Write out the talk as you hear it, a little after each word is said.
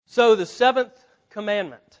So the seventh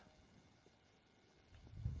commandment.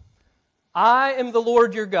 I am the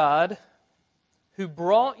Lord your God, who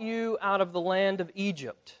brought you out of the land of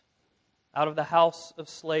Egypt, out of the house of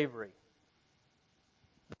slavery.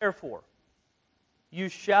 Therefore, you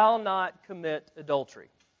shall not commit adultery.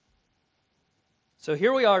 So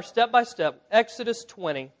here we are, step by step, Exodus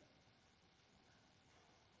 20,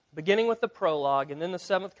 beginning with the prologue and then the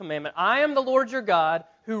seventh commandment. I am the Lord your God,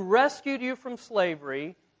 who rescued you from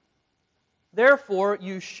slavery. Therefore,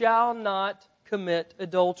 you shall not commit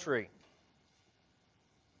adultery.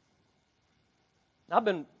 I've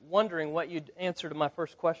been wondering what you'd answer to my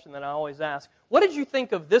first question that I always ask. What did you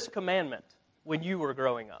think of this commandment when you were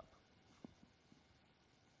growing up?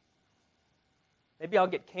 Maybe I'll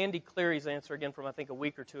get Candy Cleary's answer again from, I think, a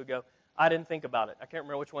week or two ago. I didn't think about it. I can't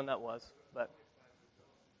remember which one that was. But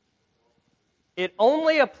it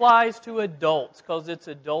only applies to adults because it's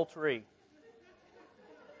adultery.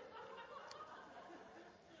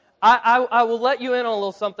 I will let you in on a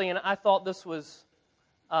little something, and I thought this was...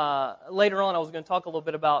 later on, I was going to talk a little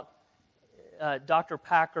bit about Dr.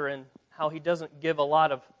 Packer and how he doesn't give a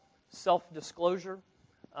lot of self-disclosure.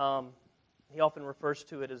 He often refers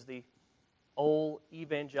to it as the old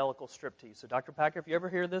evangelical striptease. So Dr. Packer, if you ever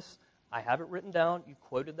hear this, I have it written down. You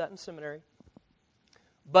quoted that in seminary.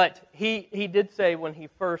 But he did say when he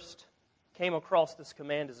first came across this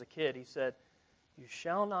command as a kid, he said, you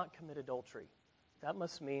shall not commit adultery. That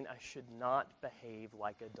must mean I should not behave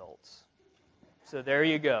like adults. So there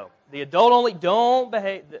you go. The adult only, don't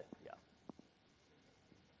behave. Yeah.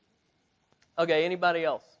 Okay, anybody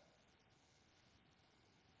else?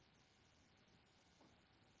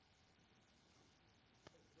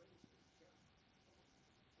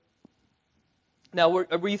 Now,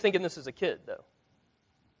 were you thinking this as a kid, though?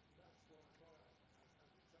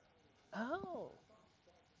 Oh.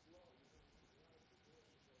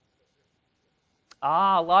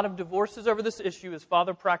 A lot of divorces over this issue. His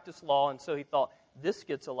father practiced law, and so he thought, this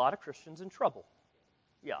gets a lot of Christians in trouble.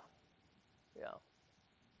 Yeah.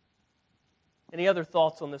 Any other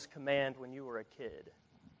thoughts on this command when you were a kid?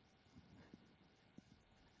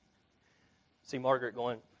 See Margaret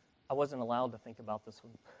going, I wasn't allowed to think about this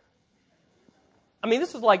one. I mean,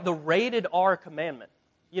 this is like the rated R commandment.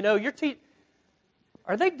 You know,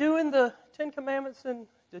 are they doing the 10 Commandments in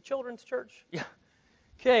the children's church? Yeah.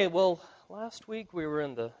 Okay, well, last week we were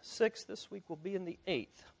in the 6th. This week we'll be in the 8th.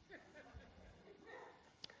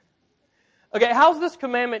 Okay, how's this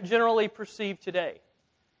commandment generally perceived today?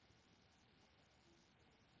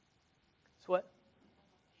 It's what?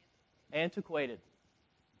 Antiquated.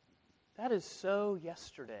 That is so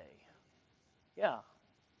yesterday. Yeah.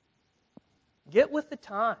 Get with the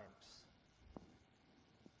times.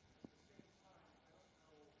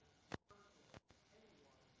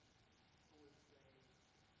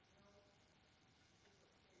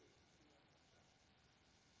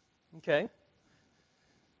 Okay.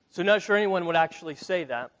 So not sure anyone would actually say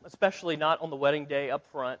that, especially not on the wedding day up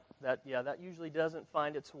front. That usually doesn't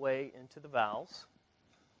find its way into the vows.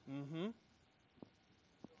 Mm-hmm.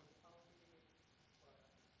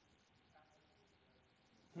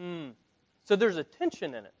 So there's a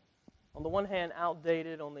tension in it. On the one hand,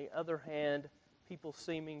 outdated. On the other hand, people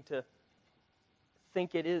seeming to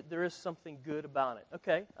think there is something good about it.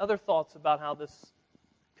 Okay. Other thoughts about how this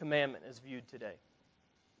commandment is viewed today?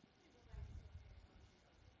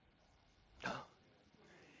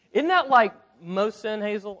 Isn't that like most sin,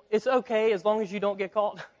 Hazel? It's okay as long as you don't get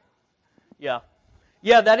caught. Yeah.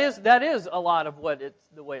 Yeah, that is a lot of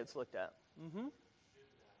the way it's looked at. Mm-hmm.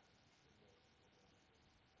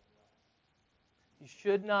 You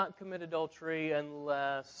should not commit adultery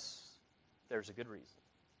unless there's a good reason.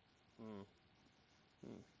 Hmm.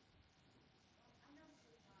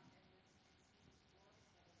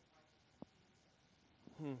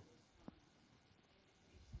 Mm.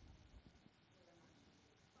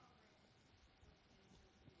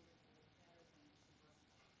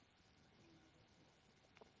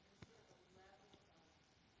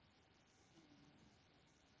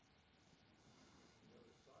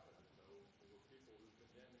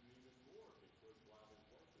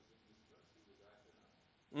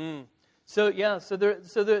 So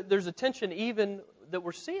there's a tension even that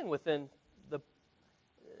we're seeing within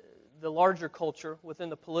the larger culture, within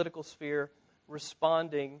the political sphere,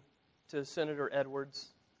 responding to Senator Edwards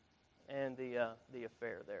and the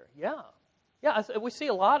affair there. Yeah. We see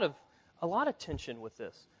a lot of tension with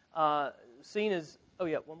this. Seen as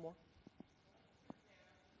one more.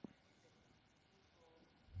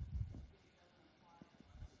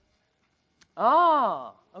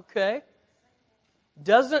 Okay.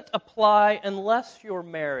 Doesn't apply unless you're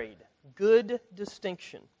married. Good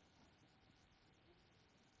distinction.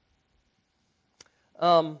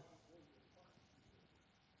 Um,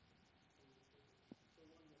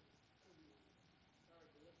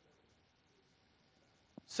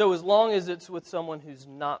 so as long as it's with someone who's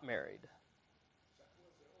not married.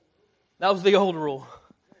 That was the old rule.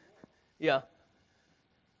 Yeah.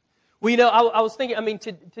 Well, I was thinking,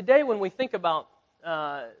 today when we think about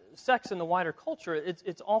sex in the wider culture,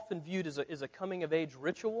 it's often viewed as a coming-of-age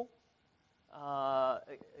ritual.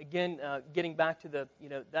 Getting back to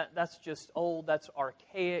that's just old, that's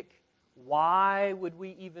archaic. Why would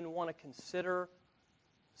we even want to consider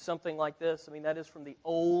something like this? That is from the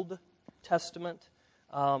Old Testament.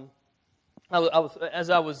 As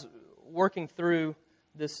I was working through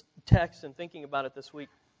this text and thinking about it this week,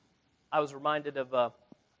 I was reminded of a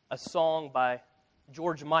song by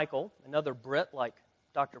George Michael, another Brit like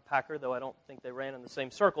Dr. Packer, though I don't think they ran in the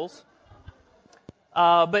same circles.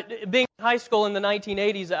 But being in high school in the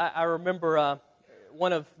 1980s, I remember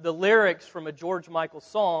one of the lyrics from a George Michael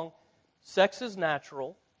song, "Sex is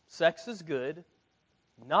natural, sex is good.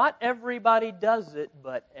 Not everybody does it,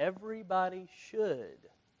 but everybody should."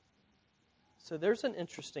 So there's an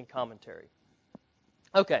interesting commentary.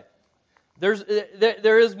 Okay,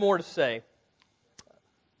 there is more to say.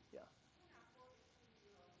 Yeah.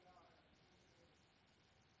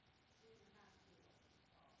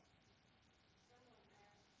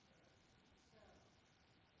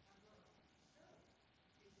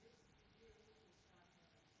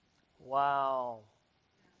 Wow.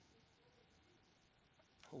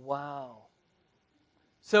 Wow.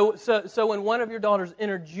 So when one of your daughters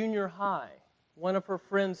entered junior high, one of her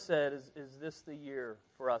friends said, "Is this the year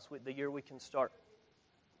for us? The year we can start?"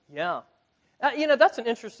 Yeah. That's an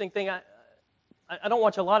interesting thing. I don't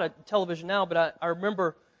watch a lot of television now, but I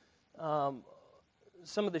remember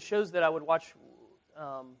some of the shows that I would watch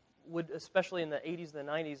would, especially in the 80s and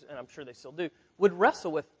the 90s, and I'm sure they still do, would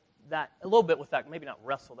wrestle with that, a little bit with that. Maybe not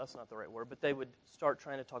wrestle, that's not the right word, but they would start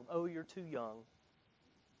trying to talk, "Oh, you're too young."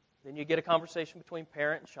 Then you get a conversation between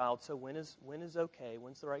parent and child. So when is okay?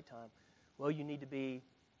 When's the right time? Well, you need to be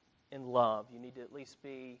in love. You need to at least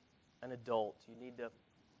be an adult. You need to...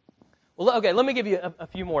 Well, okay, let me give you a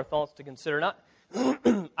few more thoughts to consider.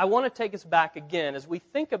 I want to take us back again as we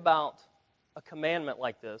think about a commandment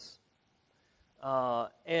like this,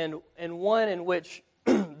 and one in which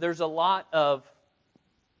there's a lot of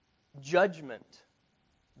judgment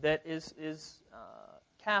that is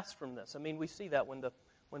cast from this. We see that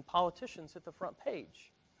when politicians hit the front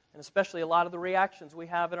page, and especially a lot of the reactions we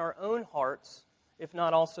have in our own hearts, if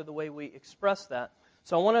not also the way we express that.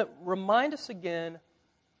 So I want to remind us again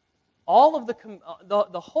all of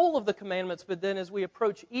the whole of the commandments, but then as we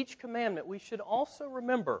approach each commandment, we should also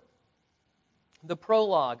remember the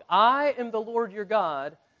prologue. "I am the Lord your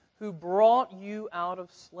God who brought you out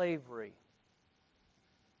of slavery."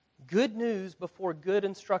 Good news before good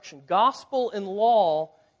instruction. Gospel and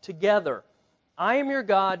law together. "I am your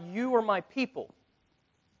God, you are my people.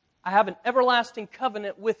 I have an everlasting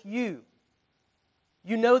covenant with you."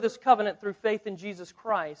 You know this covenant through faith in Jesus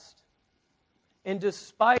Christ. And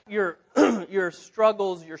despite your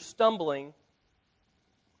struggles, your stumbling,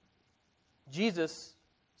 Jesus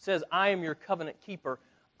says, "I am your covenant keeper.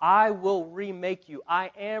 I will remake you.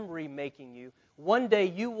 I am remaking you. One day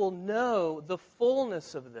you will know the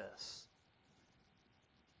fullness of this."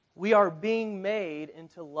 We are being made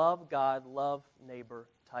into love God, love neighbor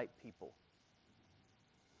type people.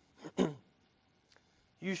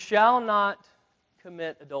 "You shall not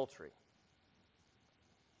commit adultery."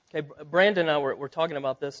 Okay, Brandon and I were talking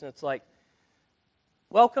about this, and it's like,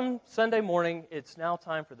 welcome Sunday morning. It's now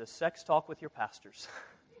time for the sex talk with your pastors.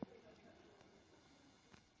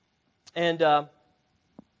 And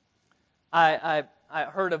I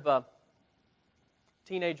heard of a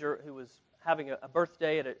teenager who was having a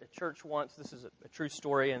birthday at a church once. This is a true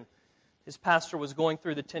story, and his pastor was going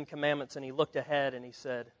through the 10 Commandments, and he looked ahead and he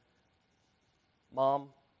said,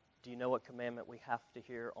 "Mom, do you know what commandment we have to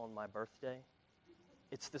hear on my birthday?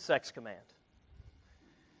 It's the sex command."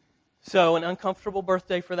 So an uncomfortable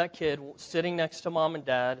birthday for that kid, sitting next to mom and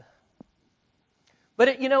dad. But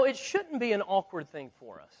it shouldn't be an awkward thing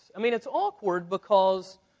for us. It's awkward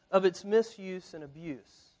because of its misuse and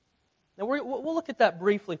abuse. Now we'll look at that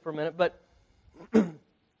briefly for a minute, but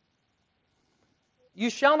 "You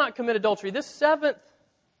shall not commit adultery." This seventh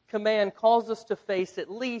command calls us to face at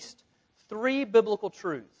least 3 biblical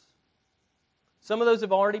truths. Some of those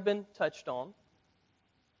have already been touched on.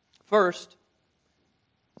 First,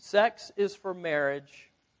 sex is for marriage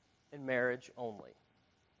and marriage only.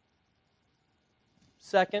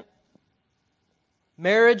 Second,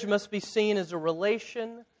 marriage must be seen as a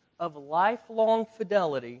relation of lifelong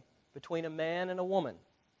fidelity between a man and a woman.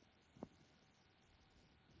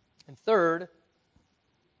 And third,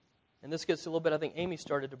 and this gets a little bit, I think Amy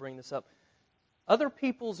started to bring this up, other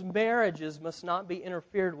people's marriages must not be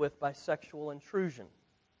interfered with by sexual intrusion.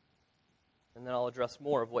 And then I'll address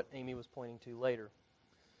more of what Amy was pointing to later.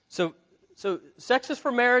 So sex is for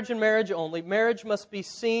marriage and marriage only. Marriage must be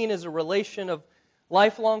seen as a relation of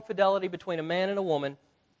lifelong fidelity between a man and a woman.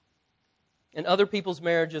 And other people's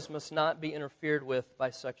marriages must not be interfered with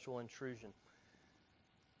by sexual intrusion.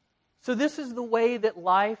 So this is the way that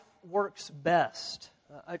life works best.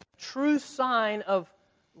 A true sign of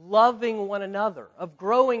loving one another, of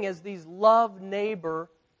growing as these love neighbor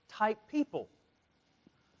type people.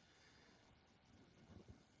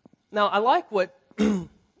 Now, I like what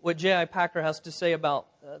J.I. Packer has to say about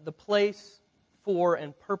the place, for,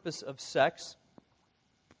 and purpose of sex.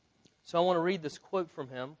 So I want to read this quote from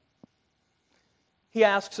him. He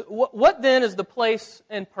asks, what then is the place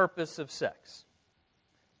and purpose of sex?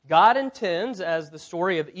 God intends, as the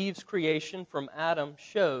story of Eve's creation from Adam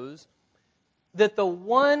shows, that the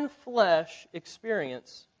one flesh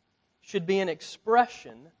experience should be an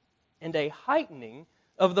expression and a heightening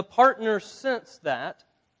of the partner's sense that,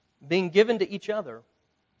 being given to each other,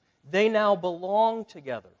 they now belong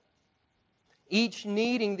together, each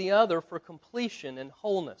needing the other for completion and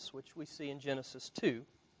wholeness, which we see in Genesis 2,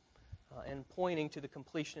 and pointing to the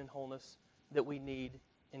completion and wholeness that we need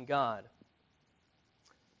in God.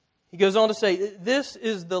 He goes on to say, this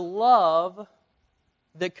is the love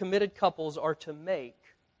that committed couples are to make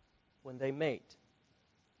when they mate.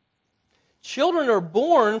 Children are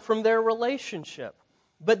born from their relationship,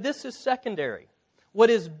 but this is secondary. What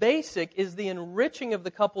is basic is the enriching of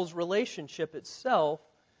the couple's relationship itself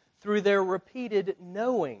through their repeated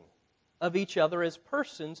knowing of each other as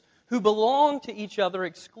persons who belong to each other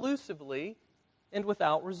exclusively and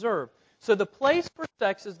without reserve. So the place for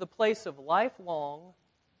sex is the place of lifelong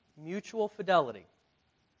mutual fidelity,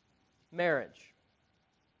 marriage,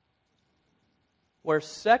 where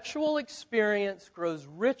sexual experience grows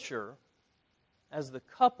richer as the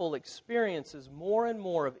couple experiences more and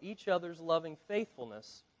more of each other's loving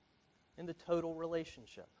faithfulness in the total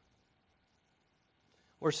relationship.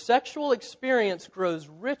 Where sexual experience grows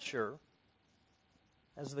richer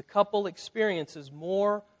as the couple experiences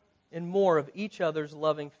more and more of each other's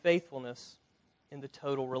loving faithfulness in the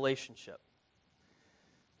total relationship.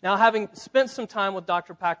 Now, having spent some time with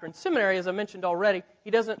Dr. Packer in seminary, as I mentioned already, he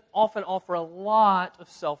doesn't often offer a lot of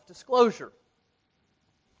self-disclosure.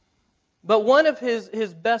 But one of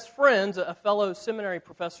his best friends, a fellow seminary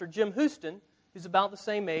professor, Jim Houston, who's about the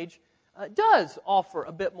same age, does offer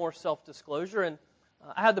a bit more self-disclosure. And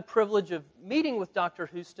I had the privilege of meeting with Dr.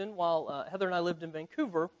 Houston while Heather and I lived in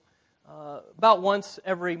Vancouver about once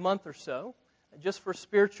every month or so, just for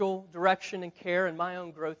spiritual direction and care and my own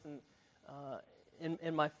growth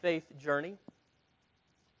in my faith journey.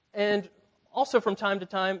 And also from time to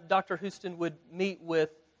time, Dr. Houston would meet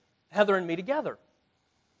with Heather and me together.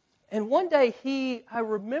 And one day I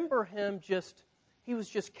remember he was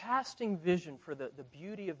just casting vision for the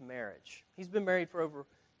beauty of marriage. He's been married for over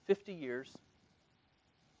 50 years.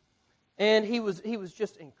 And he was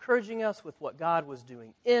just encouraging us with what God was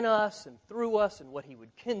doing in us and through us and what He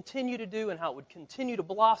would continue to do and how it would continue to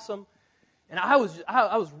blossom. And I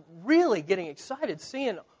was really getting excited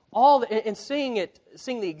seeing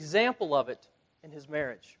seeing the example of it in his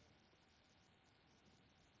marriage.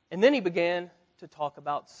 And then he began to talk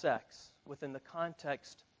about sex within the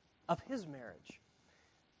context of his marriage.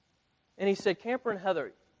 And he said, Camper and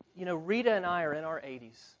Heather, Rita and I are in our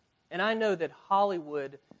 80s, and I know that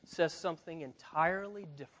Hollywood says something entirely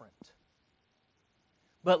different.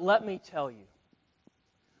 But let me tell you,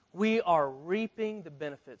 we are reaping the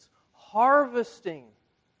benefits, harvesting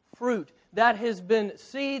fruit that has been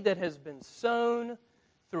seed that has been sown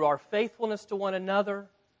through our faithfulness to one another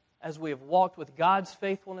as we have walked with God's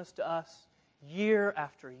faithfulness to us year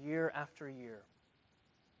after year after year.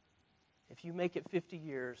 If you make it 50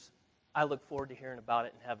 years, I look forward to hearing about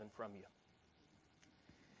it in heaven from you.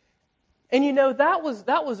 And that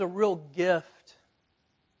was a real gift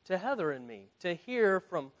to Heather and me, to hear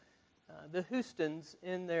from the Houstons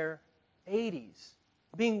in their 80s,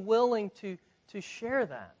 being willing to share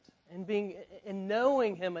that, and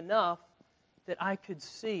knowing him enough that I could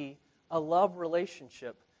see a love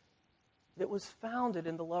relationship that was founded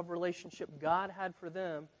in the love relationship God had for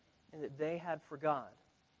them and that they had for God.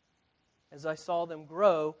 As I saw them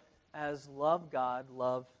grow as love God,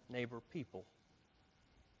 love neighbor people.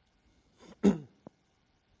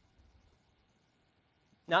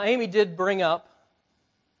 Now, Amy did bring up,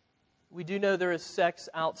 we do know there is sex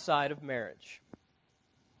outside of marriage.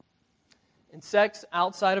 And sex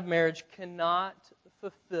outside of marriage cannot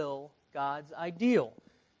fulfill God's ideal.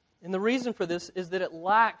 And the reason for this is that it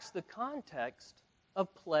lacks the context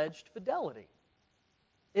of pledged fidelity.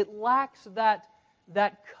 It lacks that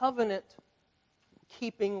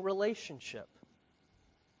covenant-keeping relationship.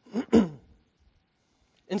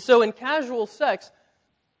 And so in casual sex,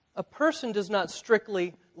 a person does not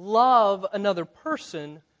strictly love another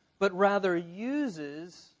person, but rather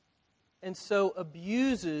uses and so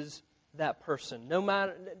abuses that person, no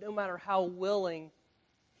matter how willing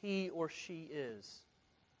he or she is.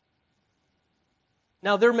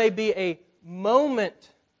 Now, there may be a moment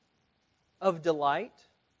of delight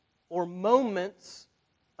or moments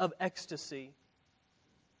of ecstasy,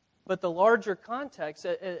 but the larger context,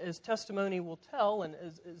 as testimony will tell, and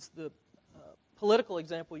as the political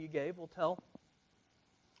example you gave will tell,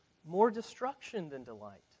 more destruction than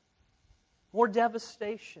delight, more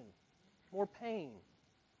devastation, more pain.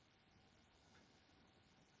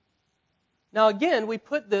 Now again, we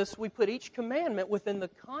put each commandment within the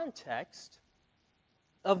context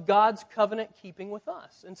of God's covenant keeping with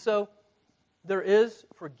us. And so there is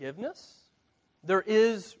forgiveness, there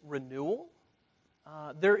is renewal,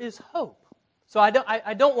 there is hope. So I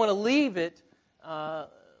don't want to leave it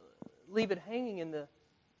hanging in the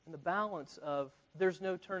balance of there's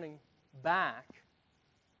no turning back.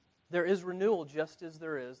 There is renewal just as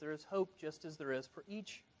there is. There is hope just as there is for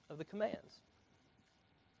each of the commands.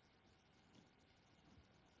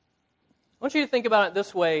 I want you to think about it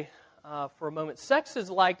this way for a moment. Sex is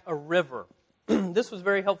like a river. This was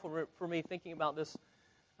very helpful for me thinking about this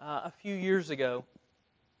a few years ago.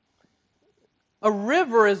 A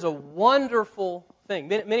river is a wonderful thing.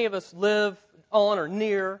 Many of us live on or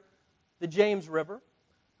near the James River.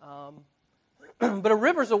 But a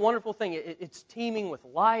river is a wonderful thing. It's teeming with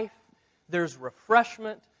life. There's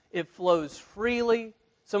refreshment. It flows freely.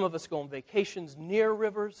 Some of us go on vacations near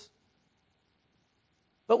rivers.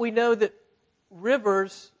 But we know that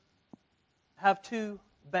rivers have two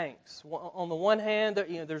banks. On the one hand,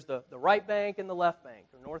 there's the right bank and the left bank,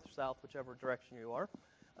 or north or south, whichever direction you are.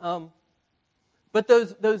 But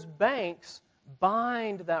those banks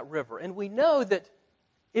bind that river. And we know that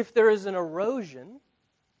if there is an erosion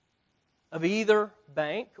of either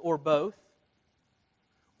bank or both,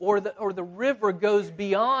 or the river goes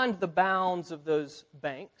beyond the bounds of those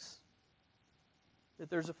banks, that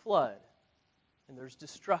there's a flood and there's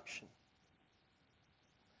destruction.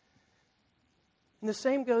 And the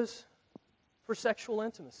same goes for sexual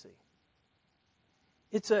intimacy.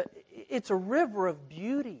 It's a river of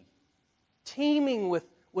beauty, teeming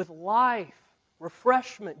with life,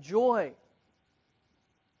 refreshment, joy.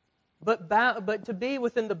 But to be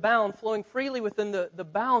within the bound, flowing freely within the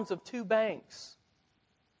bounds of two banks.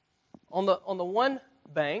 On the one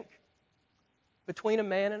bank, between a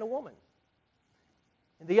man and a woman.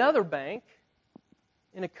 And the other bank,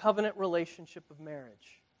 in a covenant relationship of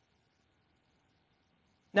marriage.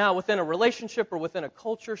 Now, within a relationship or within a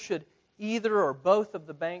culture, should either or both of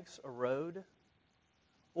the banks erode?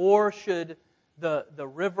 Or should the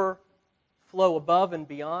river flow above and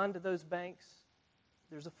beyond those banks?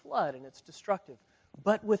 There's a flood and it's destructive.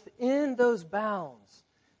 But within those bounds,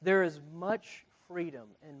 there is much freedom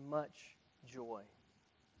and much joy.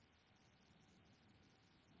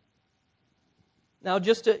 Now,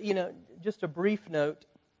 just a brief note.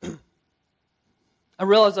 I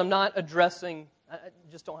realize I'm not addressing. I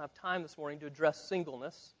just don't have time this morning to address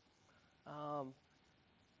singleness,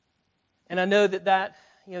 and I know that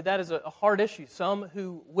is a hard issue. Some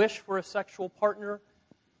who wish for a sexual partner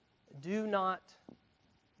do not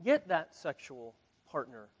get that sexual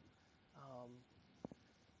partner.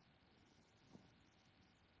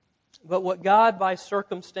 But what God, by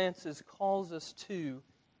circumstances, calls us to,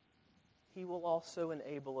 He will also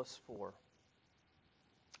enable us for.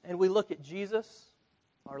 And we look at Jesus,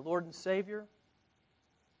 our Lord and Savior,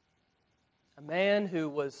 a man who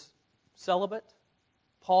was celibate.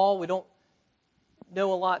 Paul, we don't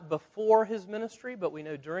know a lot before his ministry, but we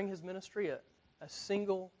know during his ministry, a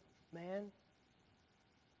single man.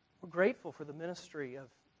 We're grateful for the ministry of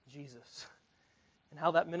Jesus and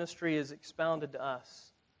how that ministry is expounded to us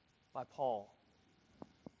by Paul.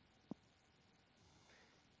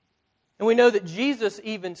 And we know that Jesus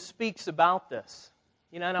even speaks about this.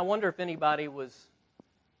 And I wonder if anybody was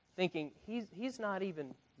thinking, he's not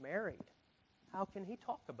even married. How can he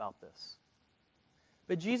talk about this?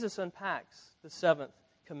 But Jesus unpacks the seventh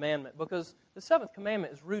commandment because the seventh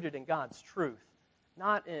commandment is rooted in God's truth,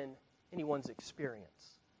 not in anyone's experience.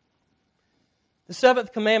 The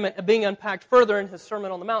seventh commandment being unpacked further in His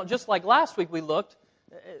Sermon on the Mount, just like last week we looked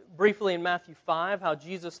briefly in Matthew 5, how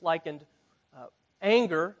Jesus likened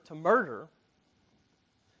anger to murder.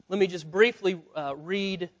 Let me just briefly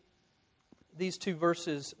read these two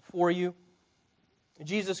verses for you.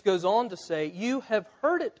 Jesus goes on to say, "You have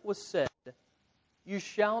heard it was said, 'You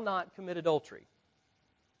shall not commit adultery.'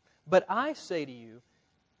 But I say to you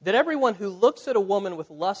that everyone who looks at a woman with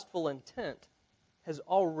lustful intent has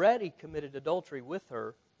already committed adultery with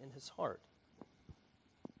her in his heart."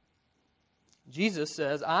 Jesus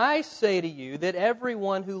says, "I say to you that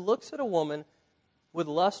everyone who looks at a woman with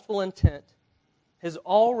lustful intent has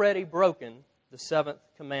already broken the seventh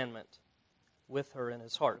commandment with her in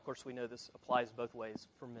his heart." Of course, we know this applies both ways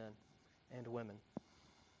for men and women.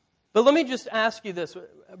 But let me just ask you this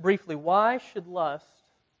briefly. Why should lust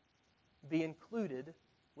be included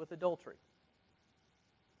with adultery?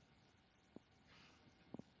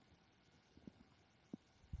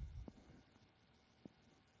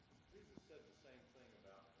 Jesus said the same thing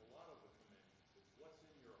about a lot of the commandments. It's what's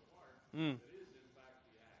in your heart Mm. that is, in fact,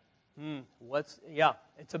 the act.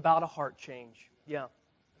 It's about a heart change. Yeah.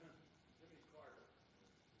 Jimmy Carter,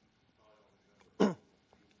 probably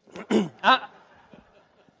don't remember.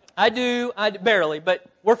 I do, barely, but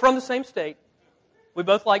we're from the same state. We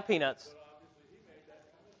both like peanuts. But obviously he made that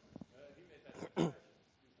confession.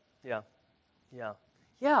 Yeah,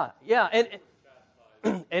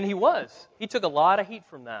 and he was. He took a lot of heat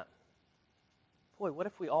from that. Boy, what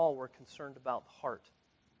if we all were concerned about the heart?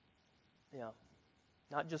 Yeah,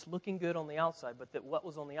 not just looking good on the outside, but that what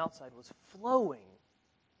was on the outside was flowing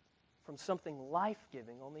from something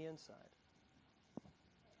life-giving on the inside.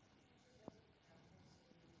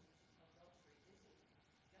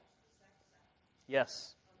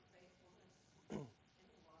 Yes.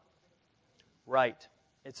 Right.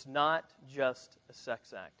 It's not just a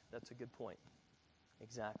sex act. That's a good point.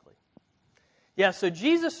 Exactly. Yeah, so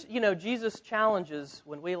Jesus challenges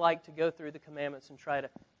when we like to go through the commandments and try to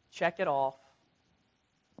check it off.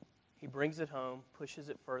 He brings it home, pushes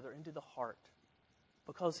it further into the heart.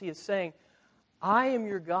 Because he is saying, I am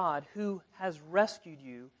your God who has rescued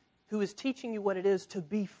you, who is teaching you what it is to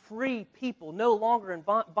be free people, no longer in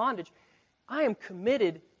bondage. I am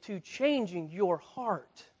committed to changing your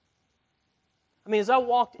heart. I mean, as I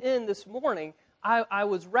walked in this morning, I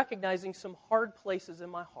was recognizing some hard places in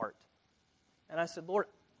my heart. And I said, Lord,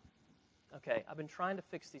 okay, I've been trying to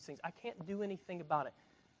fix these things. I can't do anything about it.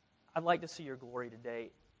 I'd like to see your glory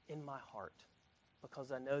today in my heart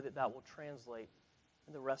because I know that that will translate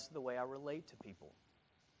in the rest of the way I relate to people.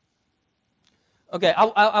 Okay,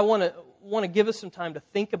 I want to give us some time to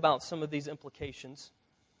think about some of these implications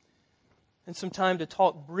and some time to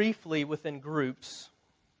talk briefly within groups.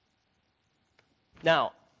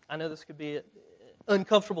 Now, I know this could be an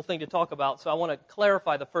uncomfortable thing to talk about, so I want to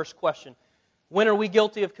clarify the first question. When are we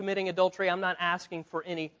guilty of committing adultery? I'm not asking for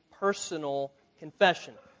any personal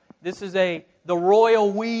confession. This is the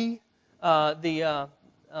royal we, so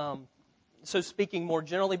speaking more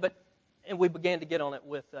generally, and we began to get on it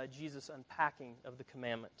with Jesus' unpacking of the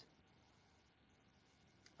commandment.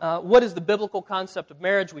 What is the biblical concept of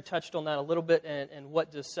marriage? We touched on that a little bit, and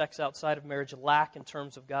what does sex outside of marriage lack in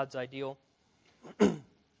terms of God's ideal?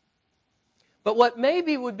 But what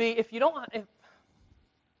maybe would be,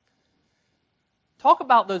 talk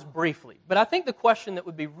about those briefly. But I think the question that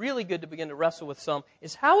would be really good to begin to wrestle with some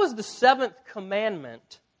is, how is the seventh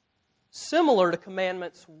commandment similar to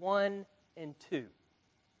commandments 1 and 2?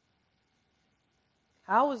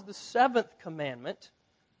 How is the seventh commandment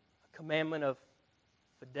a commandment of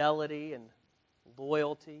fidelity and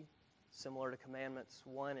loyalty, similar to commandments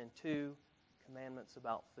 1 and 2, commandments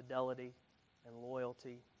about fidelity and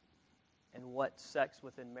loyalty, and what sex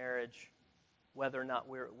within marriage, whether or not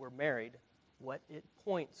we're married, what it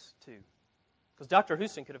points to? Because Dr.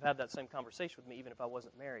 Houston could have had that same conversation with me even if I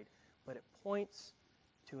wasn't married, but it points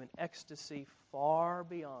to an ecstasy far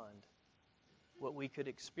beyond what we could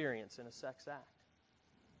experience in a sex act.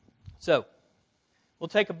 So, we'll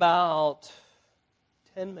take about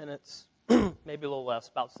 10 minutes, maybe a little less,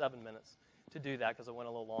 about 7 minutes to do that because I went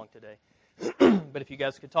a little long today. But if you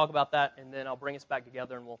guys could talk about that, and then I'll bring us back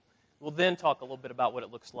together, and we'll then talk a little bit about what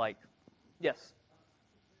it looks like. Yes?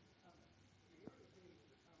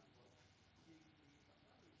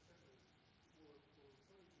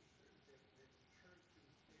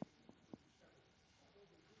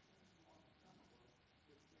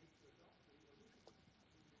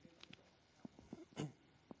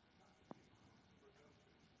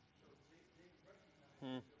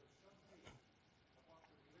 Hmm.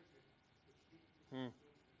 Hmm.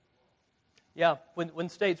 Yeah, when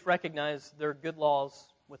states recognize there are good laws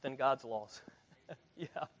within God's laws. Yeah.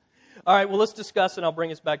 All right, well, let's discuss, and I'll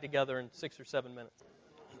bring us back together in 6 or 7 minutes.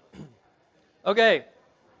 Okay.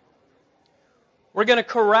 We're going to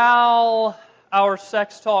corral our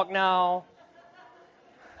sex talk now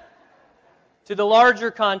to the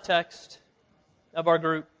larger context of our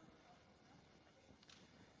group.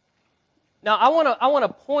 Now, I want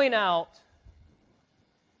to point out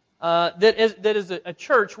that as a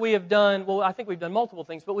church, we have done, well, I think we've done multiple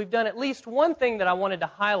things, but we've done at least one thing that I wanted to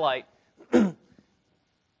highlight.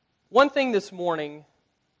 One thing this morning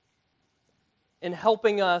in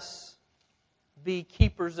helping us be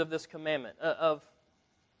keepers of this commandment, of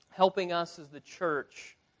helping us as the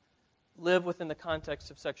church live within the context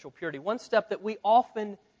of sexual purity. One step that we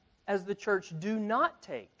often, as the church, do not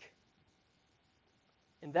take,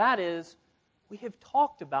 and that is, we have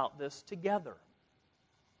talked about this together.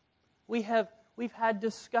 We've had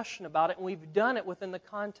discussion about it, and we've done it within the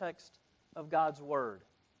context of God's Word.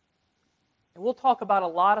 And we'll talk about a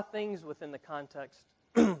lot of things within the context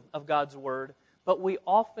of God's Word, but we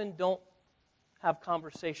often don't have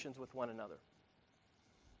conversations with one another.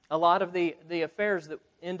 A lot of the affairs that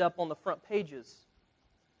end up on the front pages,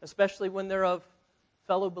 especially when they're of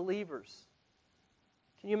fellow believers.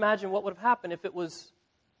 Can you imagine what would have happened if it was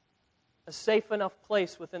a safe enough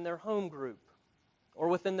place within their home group, or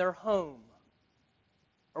within their home,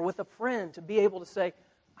 or with a friend to be able to say,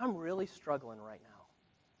 I'm really struggling right now,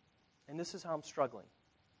 and this is how I'm struggling.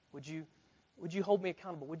 Would you hold me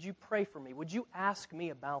accountable? Would you pray for me? Would you ask me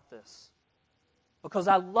about this? Because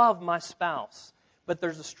I love my spouse, but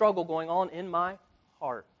there's a struggle going on in my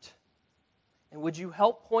heart. And would you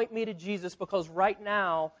help point me to Jesus? Because right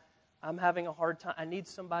now, I'm having a hard time. I need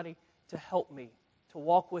somebody to help me, to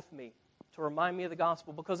walk with me, to remind me of the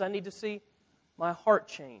gospel, because I need to see my heart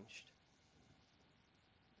changed.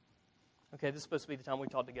 Okay, this is supposed to be the time we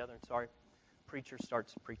talk together. Sorry, preacher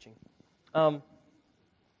starts preaching. And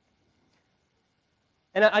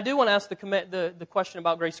I do want to ask the question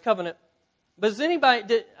about Grace Covenant. But does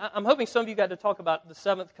anybody? I'm hoping some of you got to talk about the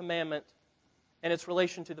Seventh Commandment and its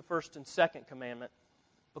relation to the First and Second Commandment.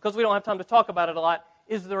 Because we don't have time to talk about it a lot,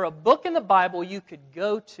 is there a book in the Bible you could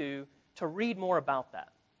go to read more about that?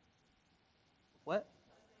 What?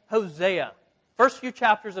 Hosea. First few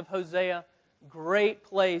chapters of Hosea, great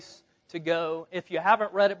place to go. If you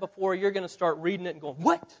haven't read it before, you're going to start reading it and going,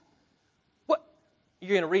 what? What? You're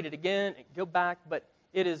going to read it again and go back, but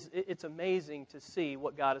it's amazing to see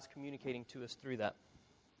what God is communicating to us through that.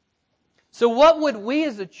 So what would we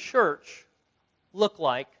as a church look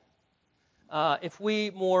like if we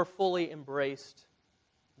more fully embraced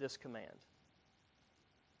this command?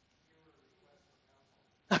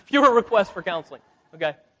 Fewer requests for counseling.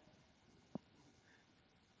 Okay.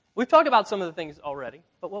 We've talked about some of the things already,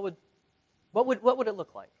 but what would it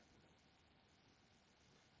look like?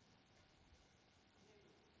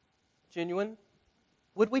 Genuine?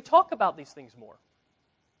 Would we talk about these things more?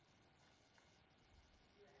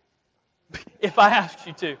 If I asked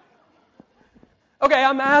you to. Okay,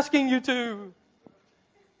 I'm asking you to.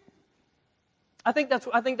 I think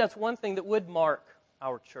that's one thing that would mark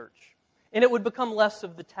our church. And it would become less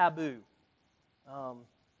of the taboo.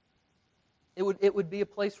 It would be a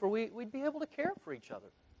place where we'd be able to care for each other.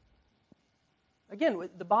 Again,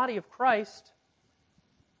 the body of Christ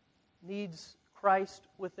needs Christ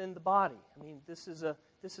within the body. I mean, this is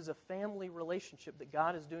a family relationship that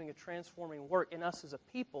God is doing a transforming work in us as a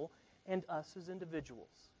people and us as individuals.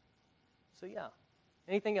 So yeah.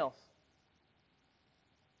 Anything else?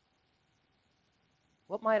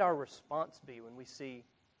 What might our response be when we see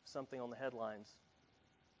something on the headlines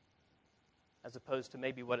as opposed to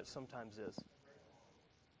maybe what it sometimes is?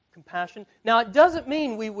 Compassion. Now, it doesn't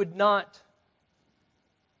mean we would not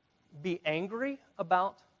be angry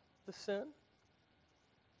about the sin.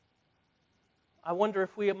 I wonder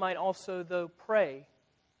if we might also, though, pray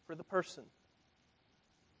for the person.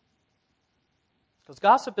 Because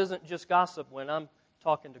gossip isn't just gossip when I'm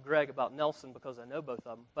talking to Greg about Nelson because I know both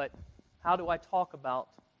of them, but how do I talk about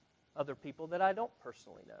other people that I don't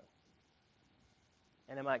personally know?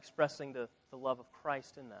 And am I expressing the love of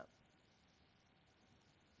Christ in that?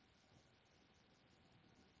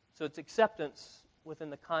 So it's acceptance within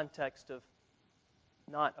the context of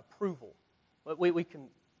not approval. But we can,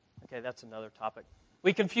 okay, that's another topic.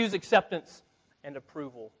 We confuse acceptance and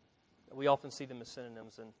approval. We often see them as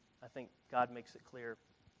synonyms, and I think God makes it clear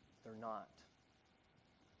they're not.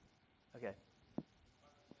 Okay.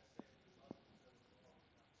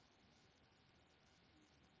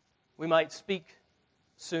 We might speak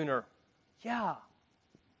sooner. Yeah,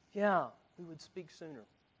 we would speak sooner.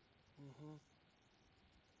 Mm-hmm.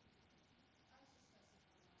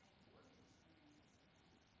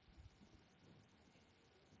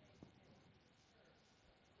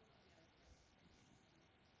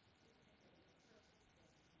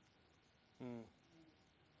 Mm.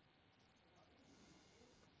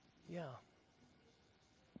 Yeah.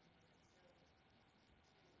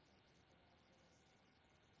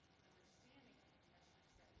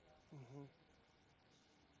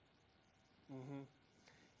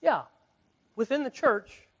 Yeah, within the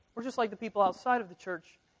church, we're just like the people outside of the church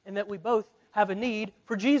in that we both have a need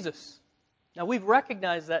for Jesus. Now, we've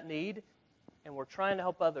recognized that need, and we're trying to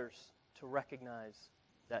help others to recognize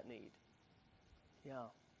that need. Yeah.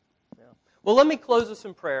 Well, let me close this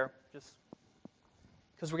in prayer, just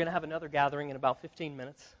because we're going to have another gathering in about 15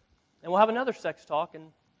 minutes. And we'll have another sex talk in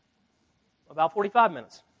about 45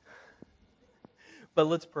 minutes. But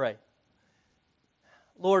let's pray.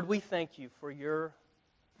 Lord, we thank you for your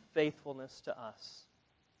faithfulness to us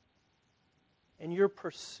and your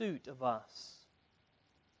pursuit of us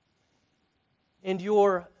and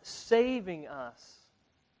your saving us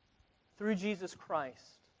through Jesus Christ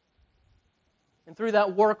and through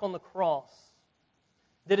that work on the cross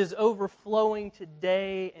that is overflowing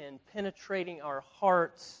today and penetrating our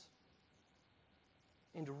hearts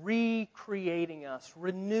and recreating us,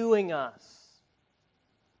 renewing us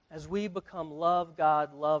as we become love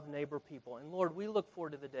God, love neighbor people. And Lord, we look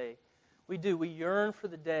forward to the day. We do. We yearn for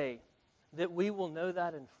the day that we will know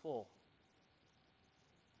that in full.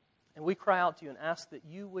 And we cry out to you and ask that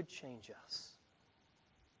you would change us.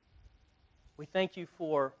 We thank you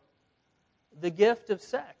for the gift of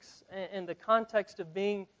sex and the context of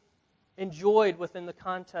being enjoyed within the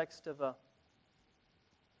context of a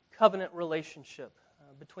covenant relationship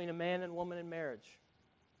between a man and woman in marriage.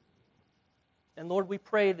 And Lord, we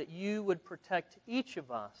pray that you would protect each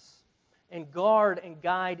of us and guard and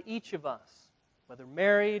guide each of us, whether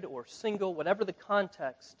married or single, whatever the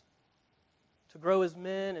context, to grow as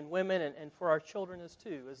men and women and for our children as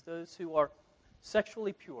too, as those who are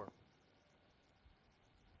sexually pure.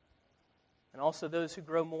 And also those who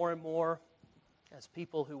grow more and more as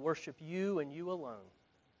people who worship you and you alone.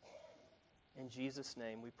 In Jesus'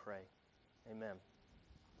 name we pray. Amen.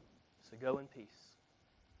 So go in peace.